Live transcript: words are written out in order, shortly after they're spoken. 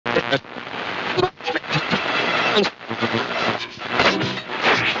Good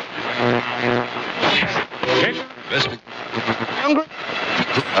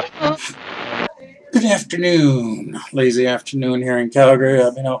afternoon. Lazy afternoon here in Calgary.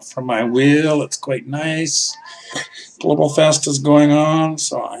 I've been out for my wheel. It's quite nice. Global Fest is going on,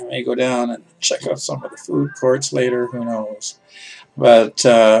 so I may go down and check out some of the food courts later. Who knows? But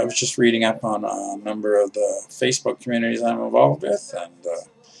I was just reading up on a number of the Facebook communities I'm involved with, and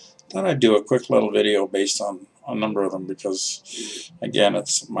thought I'd do a quick little video based on a number of them because, again,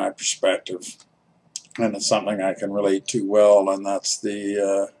 it's my perspective, and it's something I can relate to well, and that's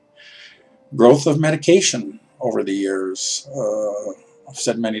the growth of medication over the years. I've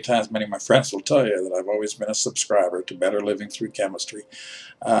said many times, many of my friends will tell you that I've always been a subscriber to Better Living Through Chemistry,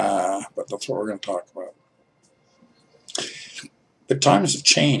 but that's what we're going to talk about. The times have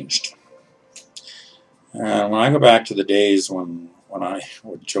changed. And when I go back to the days when I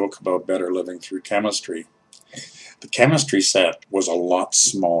would joke about Better Living Through Chemistry, the chemistry set was a lot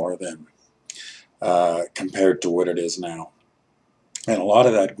smaller then compared to what it is now. And a lot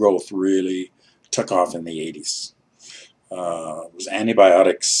of that growth really took off in the 80s. It was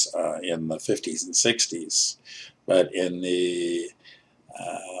antibiotics in the 50s and 60s, but in the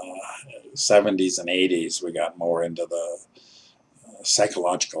 70s and 80s we got more into the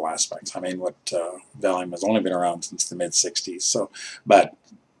psychological aspects. I mean, what Valium has only been around since the mid-60s. So, but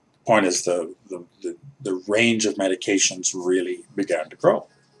the point is the range of medications really began to grow.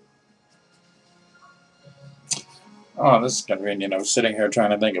 Oh, this is convenient. I was sitting here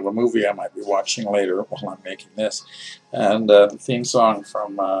trying to think of a movie I might be watching later while I'm making this. And the theme song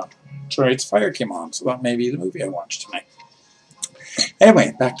from Chariots of Fire came on, so that may be the movie I watch tonight.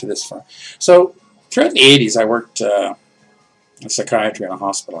 Anyway, back to this one. So, throughout the 80s, I worked in psychiatry in a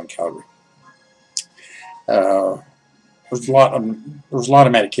hospital in Calgary. There was a lot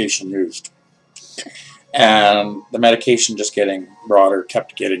of medication used. And the medication just getting broader,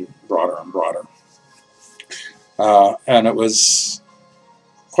 kept getting broader and broader. And it was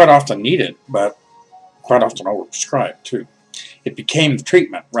quite often needed, but quite often overprescribed too. It became the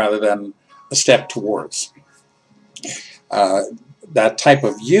treatment rather than a step towards. That type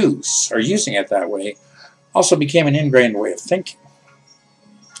of use, or using it that way, also became an ingrained way of thinking.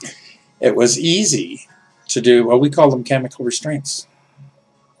 It was easy to do, well, we call them chemical restraints.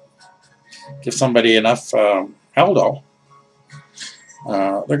 Give somebody enough Haldol,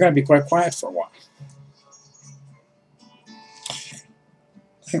 they're going to be quite quiet for a while.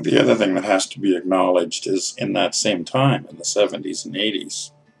 I think the other thing that has to be acknowledged is in that same time, in the 70s and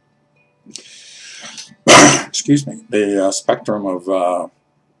 80s, excuse me, the spectrum of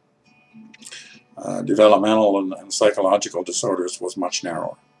developmental and psychological disorders was much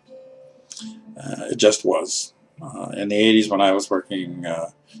narrower. It just was. In the 80s when I was working,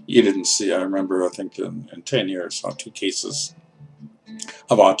 you didn't see, I remember, I think in 10 years, saw 2 cases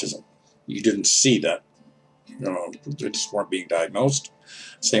of autism. You didn't see that. You know, they just weren't being diagnosed.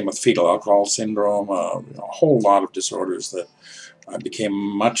 Same with fetal alcohol syndrome, a whole lot of disorders that became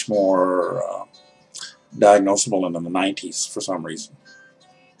much more diagnosable in the 90s for some reason.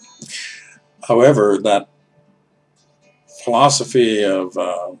 However, that philosophy of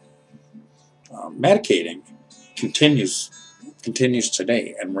medicating continues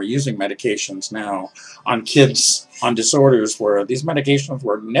today, and we're using medications now on kids on disorders where these medications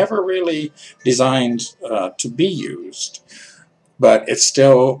were never really designed to be used, but it's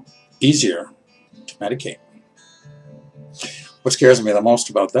still easier to medicate. What scares me the most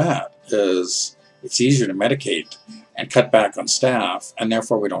about that is it's easier to medicate and cut back on staff, and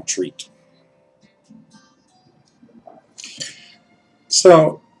therefore we don't treat.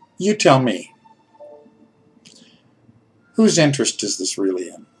 So, you tell me, whose interest is this really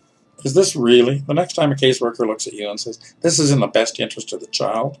in? Is this really, the next time a caseworker looks at you and says, this is in the best interest of the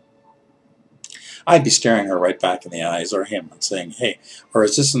child, I'd be staring her right back in the eyes, or him, and saying, hey, or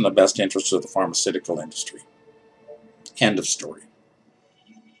is this in the best interest of the pharmaceutical industry? End of story.